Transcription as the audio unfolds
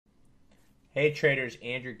Hey traders,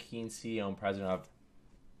 Andrew Keen, CEO and President of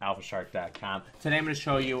AlphaShark.com. Today I'm going to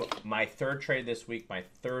show you my third trade this week, my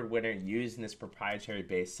third winner using this proprietary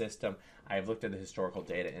based system. I've looked at the historical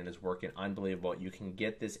data and it's working unbelievable. You can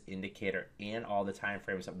get this indicator and all the time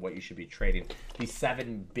frames of what you should be trading. These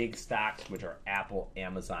 7 big stocks, which are Apple,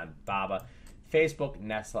 Amazon, Baba, Facebook,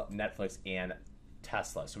 Netflix, and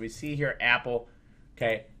Tesla. So we see here Apple,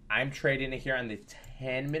 okay, I'm trading it here on the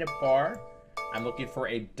 10-minute bar. I'm looking for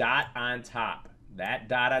a dot on top. That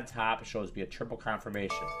dot on top shows me a triple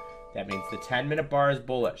confirmation. That means the 10-minute bar is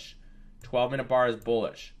bullish, 12-minute bar is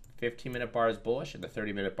bullish, 15-minute bar is bullish, and the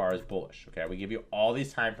 30-minute bar is bullish. Okay, we give you all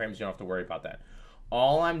these time frames. You don't have to worry about that.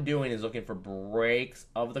 All I'm doing is looking for breaks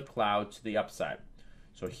of the cloud to the upside.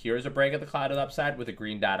 So here's a break of the cloud to the upside with a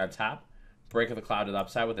green dot on top, break of the cloud to the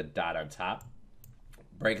upside with a dot on top,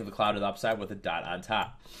 break of the cloud to the upside with a dot on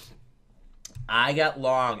top. I got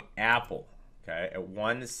long Apple, okay, at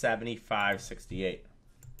 175.68.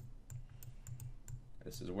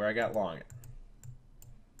 This is where I got long it.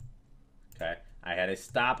 Okay, I had a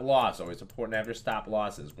stop loss. Always important to have your stop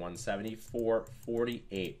losses.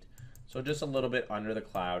 174.48. So just a little bit under the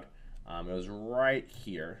cloud. It was right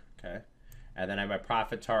here. Okay, and then I have my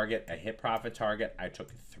profit target. I hit profit target. I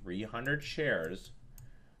took 300 shares.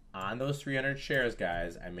 On those 300 shares,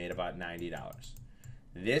 guys, I made about $90.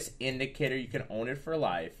 This indicator, you can own it for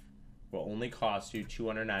life, will only cost you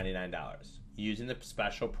 $299 using the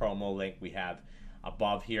special promo link we have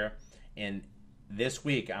above here. And this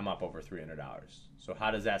week I'm up over $300. So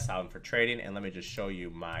how does that sound for trading? And let me just show you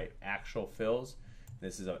my actual fills.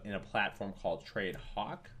 This is in a platform called Trade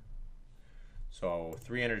Hawk. So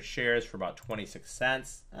 300 shares for about 26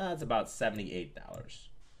 cents. That's about $78. So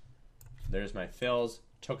there's my fills.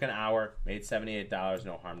 Took an hour, made $78.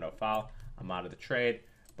 No harm, no foul. I'm out of the trade.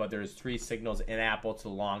 But there's 3 signals in Apple to the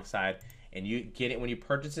long side. And you get it when you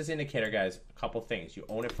purchase this indicator, guys. A couple things. You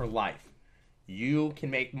own it for life. You can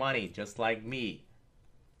make money just like me.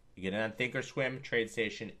 You get it on Thinkorswim,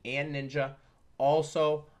 TradeStation, and Ninja.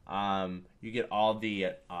 Also, you get all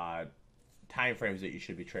the time frames that you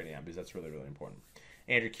should be trading on because that's really, really important.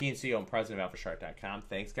 Andrew Keen, CEO and President of AlphaShark.com.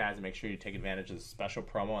 Thanks, guys, and make sure you take advantage of the special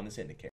promo on this indicator.